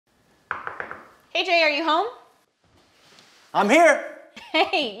Hey Jay, are you home? I'm here.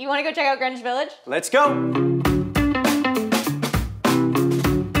 Hey, you want to go check out Greenwich Village? Let's go.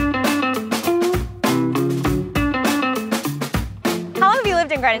 How long have you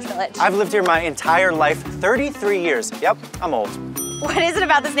lived in Greenwich Village? I've lived here my entire life, 33 years. Yep, I'm old. What is it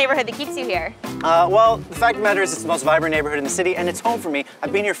about this neighborhood that keeps you here? Well, the fact of the matter is it's the most vibrant neighborhood in the city, and it's home for me.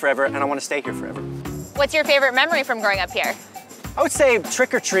 I've been here forever, and I want to stay here forever. What's your favorite memory from growing up here? I would say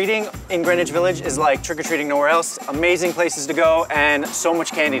trick-or-treating in Greenwich Village is like trick-or-treating nowhere else. Amazing places to go, and so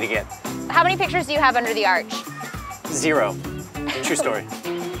much candy to get. How many pictures do you have under the arch? 0. True story.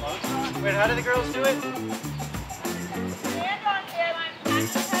 Wait, how do the girls do it?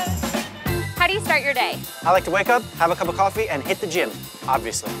 How do you start your day? I like to wake up, have a cup of coffee, and hit the gym,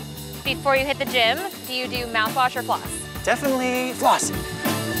 obviously. Before you hit the gym, do you do mouthwash or floss? Definitely flossing.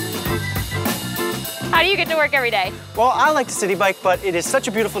 How do you get to work every day? Well, I like to city bike, but it is such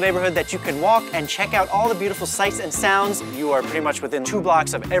a beautiful neighborhood that you can walk and check out all the beautiful sights and sounds. You are pretty much within 2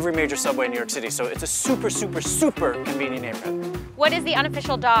 blocks of every major subway in New York City, so it's a super, super, super convenient neighborhood. What is the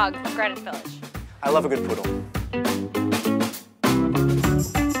unofficial dog of Greenwich Village? I love a good poodle.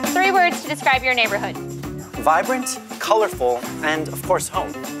 3 words to describe your neighborhood. Vibrant, colorful, and of course,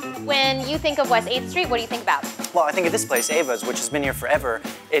 home. When you think of West 8th Street, what do you think about? Well, I think of this place, EVA'S, which has been here forever.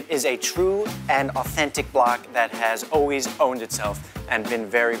 It is a true and authentic block that has always owned itself and been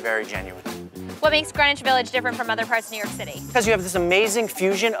very, very genuine. What makes Greenwich Village different from other parts of New York City? Because you have this amazing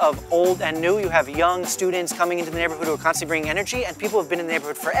fusion of old and new. You have young students coming into the neighborhood who are constantly bringing energy, and people who have been in the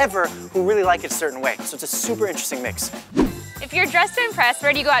neighborhood forever who really like it a certain way. So it's a super interesting mix. If you're dressed to impress,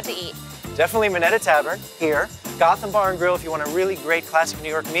 where do you go out to eat? Definitely Minetta Tavern here, Gotham Bar and Grill if you want a really great classic New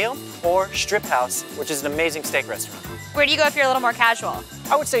York meal, or Strip House, which is an amazing steak restaurant. Where do you go if you're a little more casual?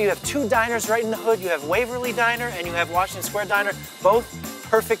 I would say you have 2 diners right in the hood. You have Waverly Diner and you have Washington Square Diner, both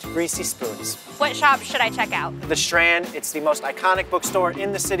perfect greasy spoons. What shop should I check out? The Strand, it's the most iconic bookstore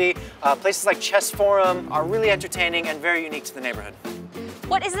in the city. Places like Chess Forum are really entertaining and very unique to the neighborhood.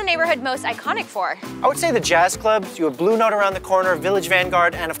 What is the neighborhood most iconic for? I would say the jazz clubs. You have Blue Note around the corner, Village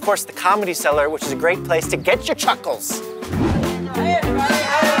Vanguard, and of course the Comedy Cellar, which is a great place to get your chuckles.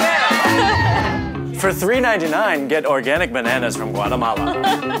 For $3.99, get organic bananas from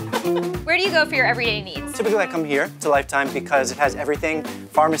Guatemala. Where do you go for your everyday needs? Typically I come here to Lifetime because it has everything,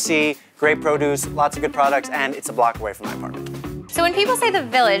 pharmacy, great produce, lots of good products, and it's a block away from my apartment. So when people say the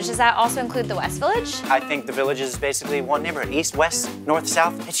Village, does that also include the West Village? I think the Village is basically one neighborhood. East, west, north,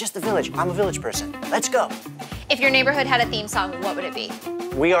 south. It's just the Village. I'm a Village person. Let's go. If your neighborhood had a theme song, what would it be?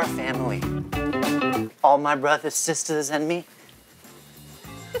 We are family. All my brothers, sisters, and me.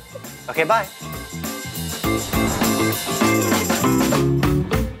 Okay, bye.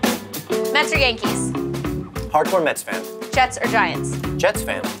 Mets or Yankees? Hardcore Mets fan. Jets or Giants? Jets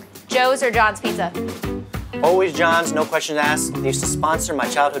fan. Joe's or John's Pizza? Always John's, no questions asked. They used to sponsor my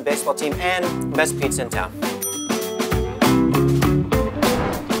childhood baseball team and best pizza in town.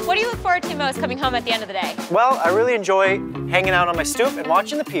 What do you look forward to most coming home at the end of the day? Well, I really enjoy hanging out on my stoop and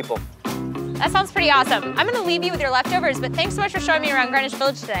watching the people. That sounds pretty awesome. I'm gonna leave you with your leftovers, but thanks so much for showing me around Greenwich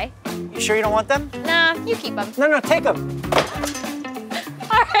Village today. You sure you don't want them? Nah, you keep them. No, take them.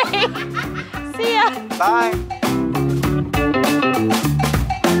 All right, see ya. Bye.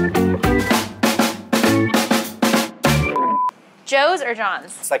 Joe's or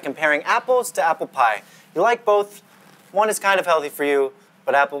John's? It's like comparing apples to apple pie. You like both. One is kind of healthy for you,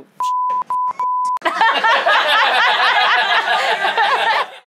 but apple